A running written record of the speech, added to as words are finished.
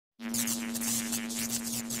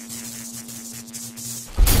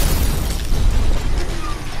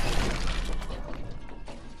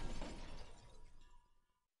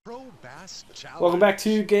Welcome back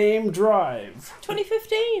to GameDrive.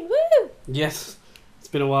 2015, woo! Yes, it's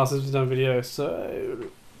been a while since we've done a video, so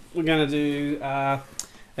we're going to do,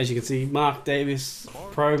 as you can see, Mark Davis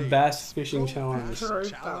Pro Bass Fishing Challenge. Pro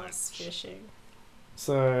bass fishing.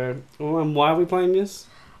 So, why are we playing this?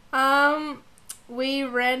 We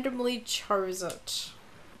randomly chose it.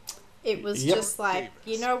 It was just like,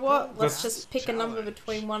 you know what? Let's just pick a number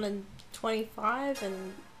between 1 and 25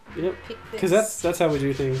 and pick this. Because that's how we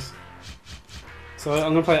do things. So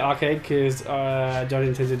I'm gonna play arcade because I don't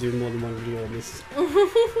intend to do more than one video on this. I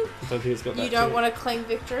don't think it's got that. You don't want to claim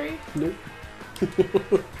victory? Nope.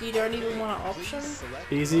 You don't even want an option?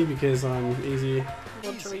 Easy because I'm easy.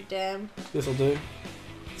 Watery dam. This'll do.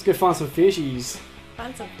 Let's go find some fishies.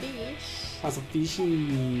 Find some fish. Find some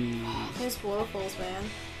fishies. There's waterfalls, man.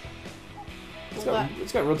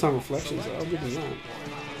 It's got real-time reflections, so I'll give them that.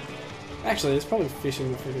 Actually, there's probably fish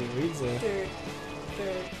in the freaking reeds there. Dude.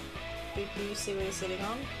 Do you see what he's sitting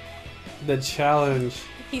on? The challenge.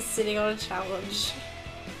 He's sitting on a challenge.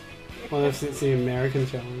 Well, it's the American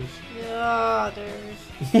challenge. Oh,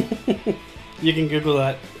 dude. You can Google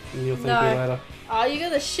that and you'll thank me later. Oh, you got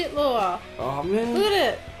the shit lure. Oh, man. Look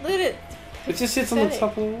at it. Look at it. It just sits on the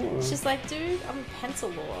top of the water. It's just like, dude, I'm a pencil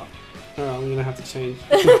lure. Alright, I'm gonna have to change.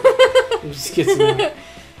 I'm just getting it.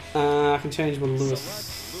 I can change my lure.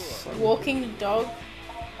 Walking dog.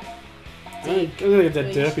 I'm gonna get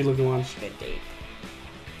that derpy looking one. Go deep.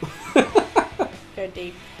 Go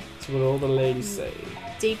deep. That's what all the ladies say.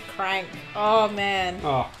 Deep crank. Oh man.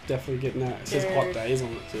 Oh, definitely getting that. It says hot days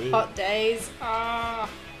on it too. Hot days. Ah.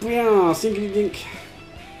 Yeah, sinkity dink.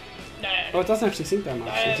 No. Oh, it doesn't actually sink that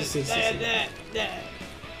much. It just sinks. Look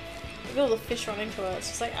at all the fish running to it. It's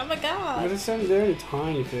just like, oh my god. They're only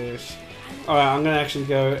tiny fish. Alright, I'm gonna actually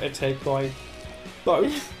go and take my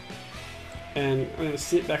boat. And I'm gonna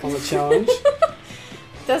sit back on the challenge.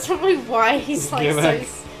 That's probably why he's like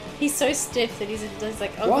he's so stiff that he's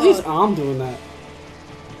like, oh why god. is his arm doing that?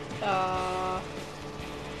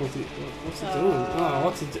 What's he doing? Oh,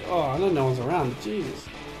 what's he do? Oh, I know no one's around. Jesus.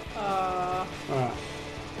 Alright,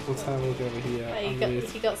 let's have a look over here.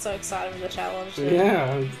 He got so excited with the challenge.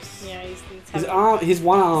 Yeah. Yeah, his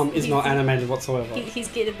one arm is not animated whatsoever. He's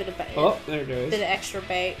getting a bit of bait. Oh, there it goes. Bit of extra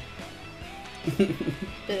bait.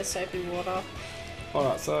 Bit of soapy water.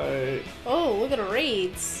 Alright, so... Oh, look at the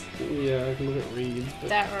reeds. Yeah, I can look at reeds. But...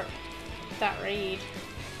 That reed.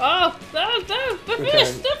 Oh, the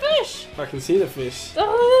fish, the fish! I can see the fish.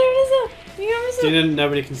 Oh, there it is. Didn't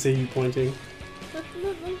nobody can see you pointing?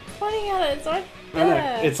 I'm pointing at it. It's right there.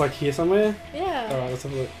 I know. It's like here somewhere? Yeah. Alright, let's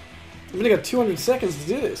have a look. I've only got 200 seconds to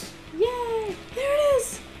do this. Yay! There it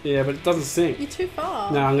is. Yeah, but it doesn't sink. You're too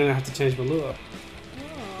far. No, I'm going to have to change my lure.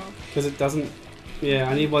 Oh. Because it doesn't... Yeah,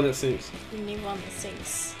 I need one that sinks. You need one that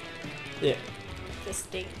sinks. Yeah. That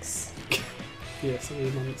stinks. Yes, I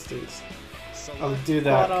need one that stinks. I'll do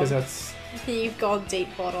that because that's... You've gone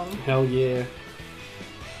deep bottom. Hell yeah.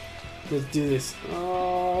 Let's do this.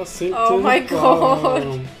 Oh, sink Oh to my the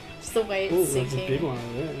bottom. god. Just the way it's Ooh, sinking. There's a big one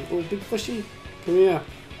over there. Oh, big fishy. Come here.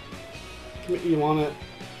 Come here. You want it?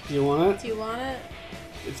 Do you want it? Do you want it?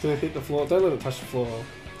 It's going to hit the floor. Don't let it touch the floor.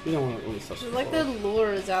 You don't want it to touch the floor. It's like the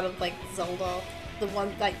lures out of like Zelda. The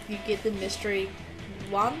one, like, you get the mystery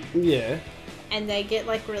one. Yeah. And they get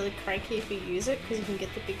like really cranky if you use it because you can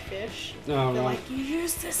get the big fish. Oh, They're right. like, you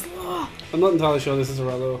use this lure. I'm not entirely sure this is the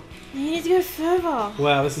right lure. You need to go further.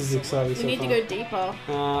 Wow, this is exciting. You need to go deeper.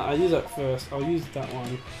 I'll use that first. I'll use that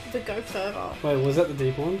one. But go further. Wait, was that the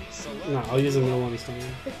deep one? No, I'll use the middle one this time.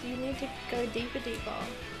 But you need to go deeper.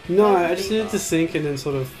 No, I just needed to sink and then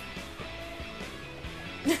sort of...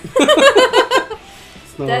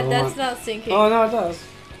 That's not sinking. Oh, no, it does.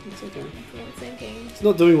 It's okay. It's not sinking. It's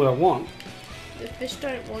not doing what I want. The fish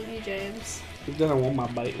don't want you, James. They don't want my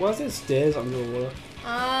bait. Why is there stairs under the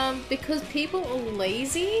water? Because people are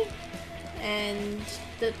lazy and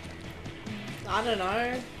I don't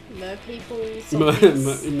know, mer people.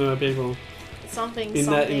 Mer people. Something.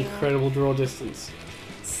 That incredible draw distance.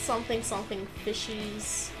 Something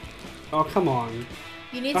fishies. Oh, come on.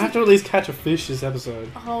 You I have to at least catch a fish this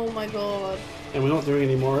episode. Oh my god. And we're not doing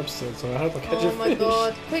any more episodes, so I hope I catch a fish. Oh my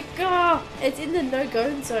god. Quick, go! It's in the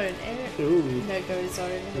no-go zone. Ooh. No-go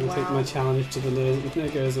zone. I'm gonna take my challenge to the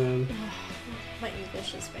no-go zone. My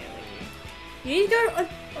English is failing me. You need to go on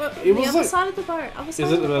the other side of the boat. Is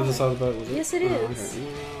it the other side of the boat? Was it? Yes, it is.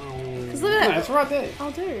 Okay. Because look at No, it's right there.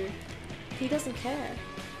 I'll do. He doesn't care.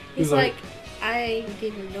 He's like, I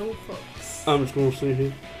give no fucks. I'm just gonna see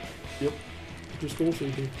here. Yep. Just gonna see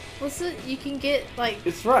here. What's it? You can get like.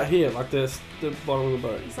 It's right here, like this, the bottom of the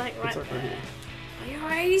boat. It's like right there. Right here.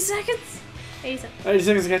 Are you 80 seconds? 80 seconds. 80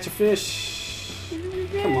 seconds to catch a fish.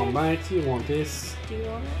 Come on, mate. You want this? Do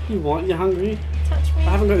you want it? You're hungry? Touch me. I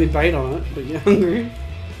haven't got any bait on it, but you're hungry.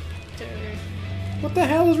 Dude. What the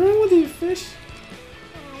hell is wrong with you, fish?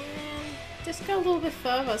 Oh man. Just go a little bit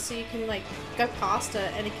further so you can like go past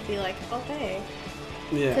it and it can be like, oh hey.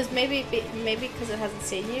 Yeah. Because maybe because it hasn't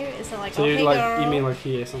seen you, it's not like, So oh hey like, girl. you mean like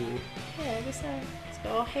here something? Yeah, just let's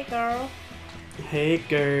go, oh hey girl. Hey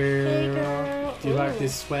girl. Hey girl. Do you like Ooh.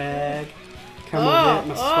 this swag? Come and get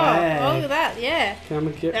my swag. Oh, look at that, yeah. Come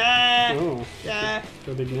and get. Oh. Yeah.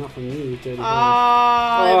 Got a big mouth on you, you dirty Oh,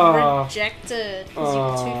 dog. rejected because you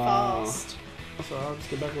were too fast. That's alright, I'll just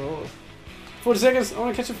get back where I was. 40 seconds, I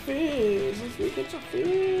want to catch a fish. Let's go catch a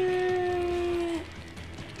fish.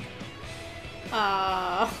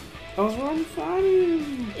 I was running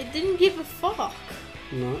fine. It didn't give a fuck.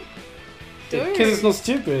 No. Dude. Because it's not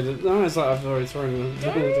stupid. No, it's like I've already thrown it.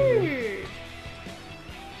 Dude.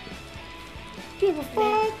 Give a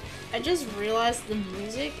fuck. I just realized the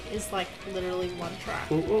music is like literally one track.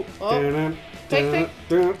 Oh. Quick.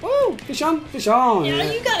 Woo! Fish on! Fish on! Yeah,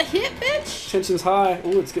 you got a hit, bitch! Tension's high.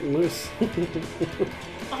 Oh, it's getting loose.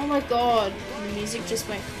 Oh my god, the music just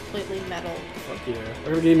went completely metal. Fuck yeah.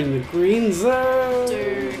 We're gonna get him in the green zone!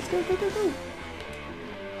 Dude. Let's go.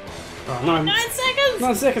 Oh, 9 seconds!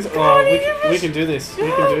 9 seconds! God, Oh, we can do this. We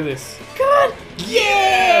can do this. God!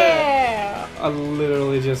 Yeah! I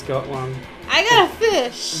literally just got one. I got a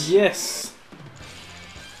fish! Yes!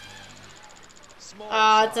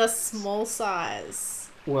 It's a small size.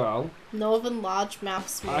 Well, Northern largemouth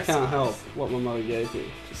small I can't size. help what my mother gave me.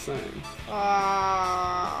 Just saying.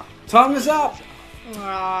 Ah. Time is up!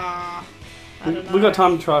 I don't know. We got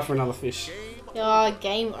time to try for another fish. Oh,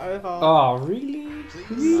 game over. Oh, really?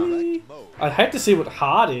 Really? I'd hate to see what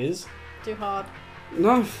hard is. Do hard.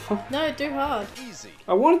 No. No, do hard.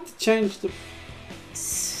 I wanted to change the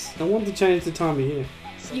time of year.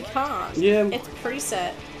 You can't. Yeah. It's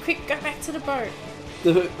preset. Quick, go back to the boat.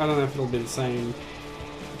 I don't know if it'll be the same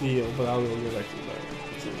deal, but I will go back to the boat.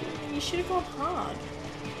 You should have gone hard.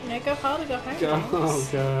 You know, go hard or go home.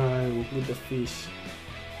 Go with the fish.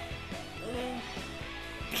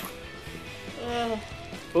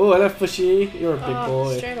 Oh, hello, fishy. You're a big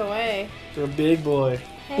boy. Straight away. You're a big boy.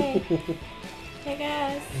 Hey. Hey,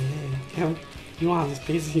 guys. Come. You want this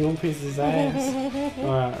piece? You want a piece of his ass?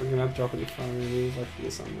 Alright, I'm gonna drop it in front of me. Like here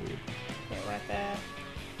somewhere. Yeah, right there.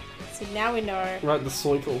 See, now we know. Right, the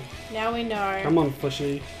circle. Now we know. Come on,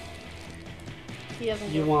 fishy. He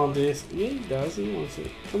doesn't. You want this? Yeah, he does. He wants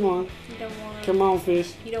it. Come on. You don't want it. Come on,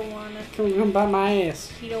 fish. You don't want it. Come bite my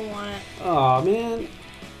ass. You don't want it. Aw, man.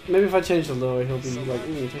 Maybe if I change the lure, he'll be like,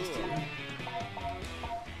 tasty.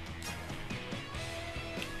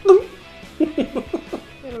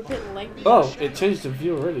 We're a bit late. Oh, it changed the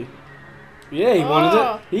view already. Yeah, he wanted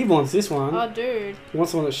it. He wants this one. Oh, dude. He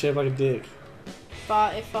wants the one that's shaped like a dick.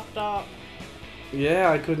 But it fucked up. Yeah,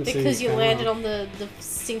 I couldn't see. Because you landed on the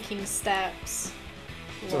sinking steps.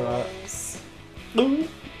 It's alright.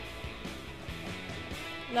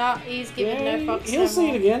 Nah, he's giving no fucks. He'll see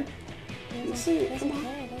it again. He'll see it. Come on.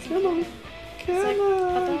 Come on. Come Like,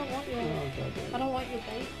 on. I don't want your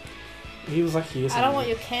bait. He was like, yes. I don't want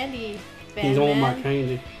your candy, He's all my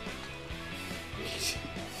candy.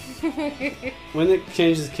 When it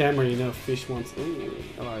changes camera, you know fish wants. Ooh,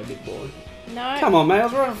 hello, big boy. No. Come on, man. I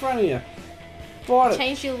was right in front of you. Bite it.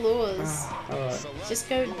 Change your lures. Alright. Just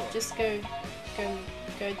go deep.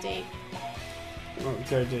 Oh,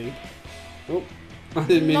 go deep. Oh, I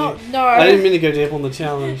didn't mean No, to, no. I didn't mean to go deep on the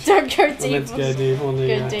challenge. Don't go deep. I meant to go deep on the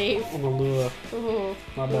Go deep. on the lure. Ooh.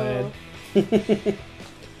 My bad.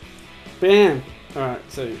 Bam.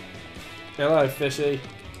 Alright, so hello, fishy.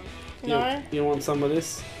 No. You want some of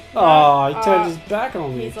this? No. Oh, he turned his back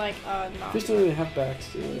on me. He's like, no. Fish don't really have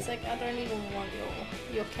backs, do they? He's like, I don't even want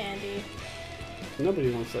your candy.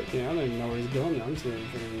 Nobody wants that. Yeah, I don't even know where he's going now. I'm just going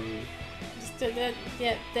Just do that.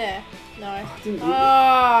 Yeah, there. No.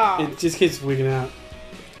 It just keeps wigging out.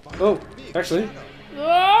 Oh, actually,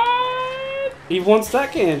 What? he wants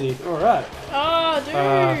that candy. Alright. Oh,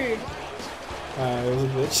 dude. It was a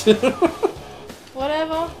bitch.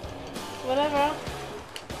 Whatever.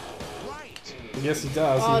 Yes, he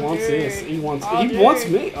does. Oh, he wants dude. this. He wants. Oh, he dude. wants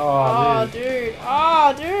me. Oh, man. Dude.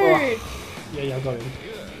 Oh. Yeah, I got him.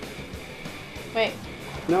 Wait.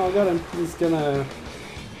 No, I got him. He's gonna.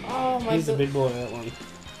 Oh my god. He's a big boy, that one.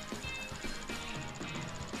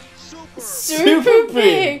 Super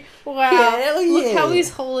big. Wow. Hell Look yeah. how he's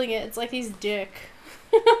holding it. It's like his dick.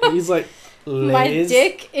 He's like, My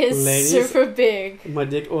dick is super big. My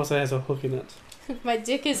dick also has a hook in it. My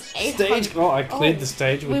dick is 800. Stage. Oh, I cleared the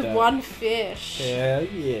stage with that. one fish. Hell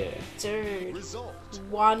yeah. Dude.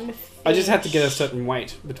 One fish. I just had to get a certain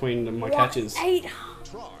weight between my catches.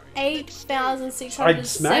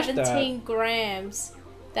 8,617 grams.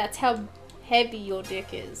 That's how heavy your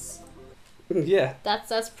dick is. Yeah.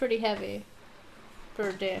 That's pretty heavy for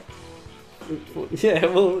a dick. Yeah,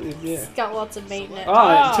 well, yeah. It's got lots of meat in it.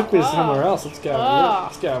 Oh, it took me somewhere else. Let's go.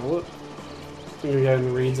 Let's go have a look. I'm gonna go in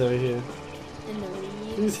the reeds over here. In the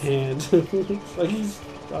reeds? His hand. Like he's...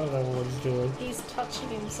 I don't know what he's doing. He's touching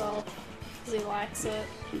himself because he likes it.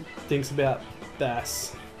 He thinks about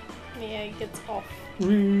bass. Yeah, he gets off Fish.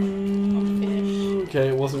 Okay,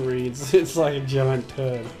 it wasn't reeds. It's like a giant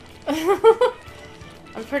turd.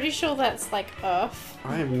 I'm pretty sure that's like earth.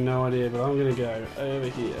 I have no idea, but I'm gonna go over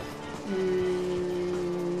here.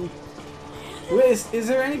 Wait, is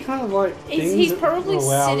there any kind of like things He's probably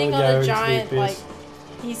sitting on a giant like...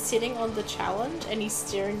 He's sitting on the challenge and he's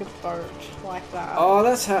steering the boat like that. Oh,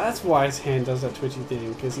 that's why his hand does that twitchy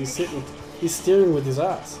thing, because he's steering with his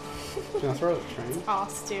ass. Can I throw the train?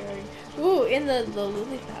 Ass steering. Ooh, in the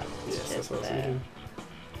lily pad. Yes, that's what I was thinking.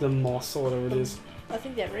 The moss or whatever it is. I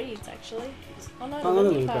think they're reeds actually. Oh no, the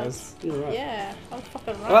lily pads. You're right. Yeah, I'm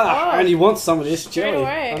fucking right. Ah, and he wants some of this jelly.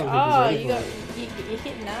 Away. Oh, you're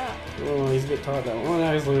hitting that. Oh, he's a bit tight that one. Oh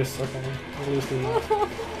no, he's loose. Okay, he's loose now.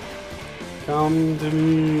 Come to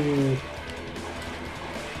me.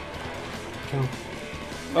 Come.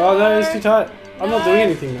 No, oh no, he's too tight. I'm not doing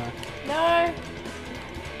anything though. No.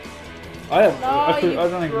 I don't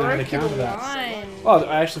even know how to counter that. Oh,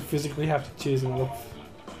 I actually physically have to choose another.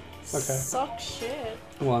 Okay. Suck shit.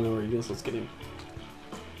 Well, I know where he is. Let's get him.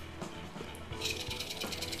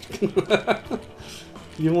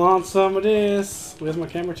 You want some of this? Where's my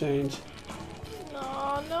camera change?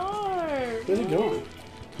 No. Where's he going?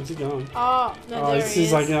 Where's he going? Oh, no, there he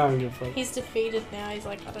is. Like, no, I don't give a fuck. He's defeated now. He's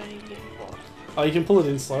like, I don't even give a fuck. Oh, you can pull it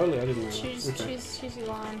in slowly. I didn't know. Choose your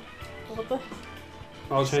line. What the?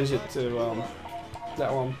 I'll change it to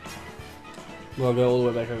that one. Well, I'll go all the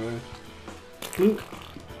way back over there.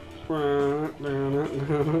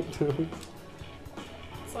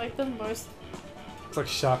 It's like the most... It's like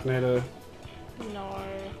Sharknado. No. I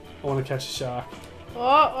want to catch a shark.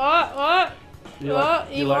 What? You like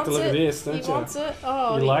to look at this, don't you? He wants it.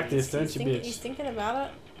 Oh, you like this, don't you, bitch? He's thinking about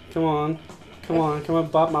it. Come on,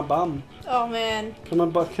 bite my bum. Oh man. Come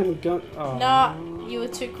on, go. Oh. Nah, you were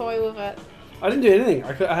too coy with it. I didn't do anything.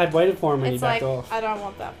 I had waited for him and he backed off. I don't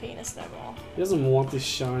want that penis no more. He doesn't want this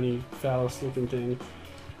shiny, phallus-looking thing.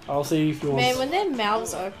 I'll see if he wants... Man, when their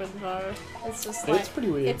mouths open though, it's just like... It's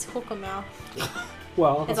pretty weird. It's hooker mouth.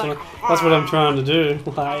 Well, that's what I'm trying to do.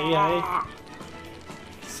 Like,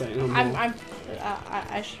 say no more. I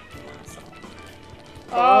should do myself.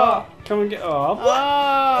 Oh! Come and get... Oh!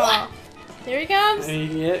 Oh! There he comes!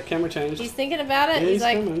 Yeah, camera changed. He's thinking about it. Yeah, he's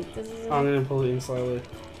like... coming. I'm going to pull it in slowly.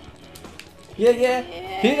 Yeah!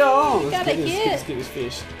 Hit on! Let's get this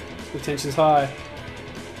fish. The tension's high.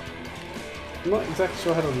 I'm not exactly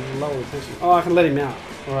sure how to lower the tension. Oh, I can let him out.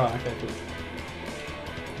 Alright, okay, cool.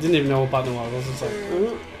 Didn't even know what button it was. I was just like,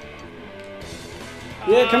 ooh.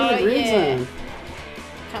 Yeah, come in the green zone.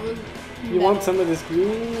 Come in you want some of this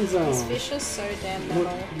green zone. These fish are so damn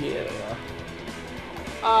metal. Yeah, they are.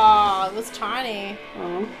 Oh, it was tiny.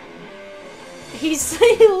 Oh. He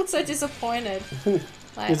looks so disappointed.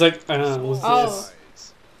 Like, he's like, what's this?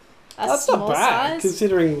 That's not bad, size?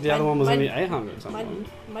 Considering the other one was only 800 or something.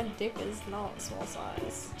 My dick is not small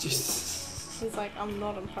size. Jesus. He's like, I'm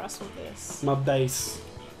not impressed with this. My base.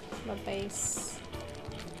 My base.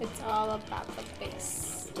 It's all about the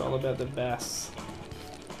base. It's all about the bass.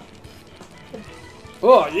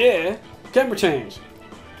 Oh, yeah! Camera change!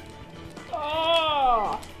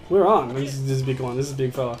 Oh! We're on. This is a big one. This is a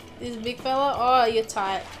big fella. This is a big fella? Oh, you're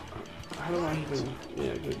tight. How do I even...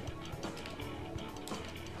 Yeah, good.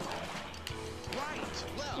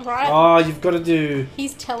 Right. Oh, you've got to do...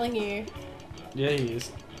 He's telling you. Yeah, he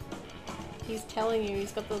is. He's telling you.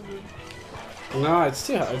 He's got the... No, it's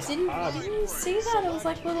too hard. Didn't you see that? It was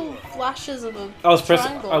like little flashes of a I was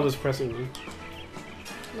triangle. pressing them.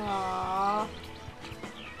 Aww.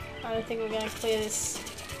 I don't think we're going to clear this.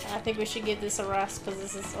 I think we should give this a rest because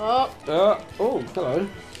this is... Oh! Oh, hello.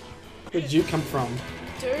 Where'd you come from?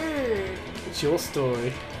 Dude. It's your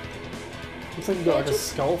story. Looks like you got like a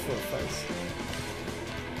skull for a face.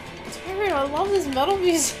 Dude, I love this metal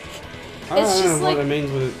music. I don't know what it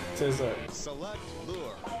means when it says that.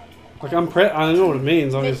 Like I don't know what it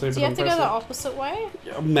means, obviously. Do you have to go the opposite way?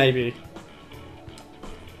 Yeah, maybe.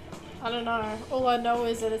 I don't know. All I know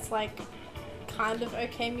is that it's like kind of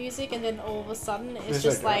okay music, and then all of a sudden it's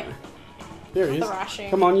just like there he is. thrashing.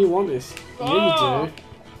 Come on, you want this? Oh. Yeah, you do.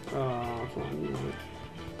 Oh, come on, you want it.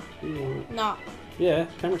 You want it. Nah. Yeah,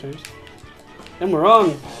 camera changed. And we're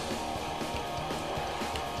on.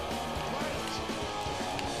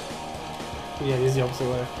 Yeah, it is the opposite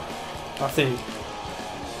way. I think.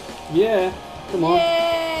 Yeah. Come on.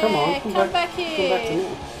 Yeah, come on. Come back here. Come back to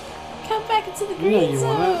me. Come back into the You green know you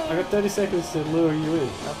zone. want it. I got 30 seconds to lure you in.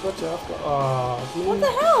 I've got you. Oh, man. What the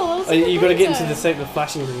hell? I was Oh, in the you got to green get into zone. the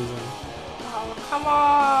flashing green zone. Oh, come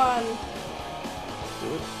on.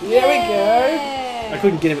 There we go. I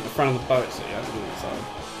couldn't get him at the front of the boat, so you have to do it inside.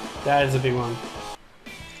 That is a big one.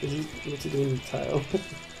 What's he doing with the tail?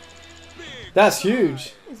 That's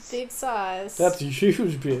huge. It's big size. That's huge,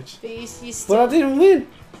 bitch. But you still, But I didn't win.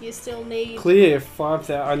 You still need... Clear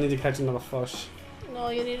 5,000. I need to catch another fish. No,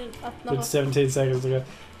 you need another... With 17 seconds to go.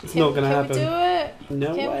 It's not going to happen. Can we do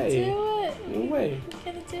it? No way. Can we do it? No way.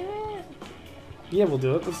 Can we do it? Yeah, we'll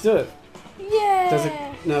do it. Let's do it. Yeah. Does it?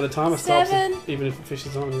 No, the timer stops 7. even if the fish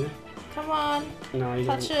is on, yeah? Come on. No, he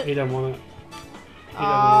Touch don't, it. he don't want it.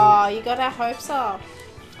 Oh, you got our hopes up.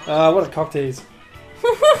 What a cock tease.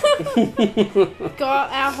 Got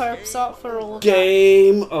our hopes up for all of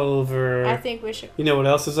Game over. I think we should... You know what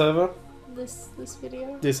else is over? This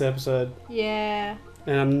video? This episode. Yeah.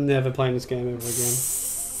 And I'm never playing this game ever again.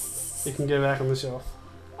 It can go back on the shelf.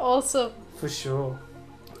 Awesome. For sure.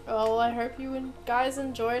 Well, I hope you guys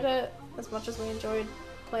enjoyed it as much as we enjoyed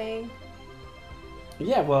playing.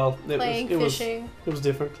 Yeah, well, Fishing. It was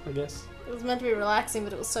different, I guess. It was meant to be relaxing,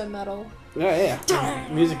 but it was so metal. Yeah.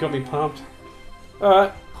 Music got me pumped.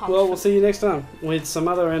 Alright, well, we'll see you next time with some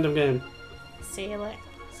other random game. See you later.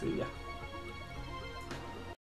 See ya.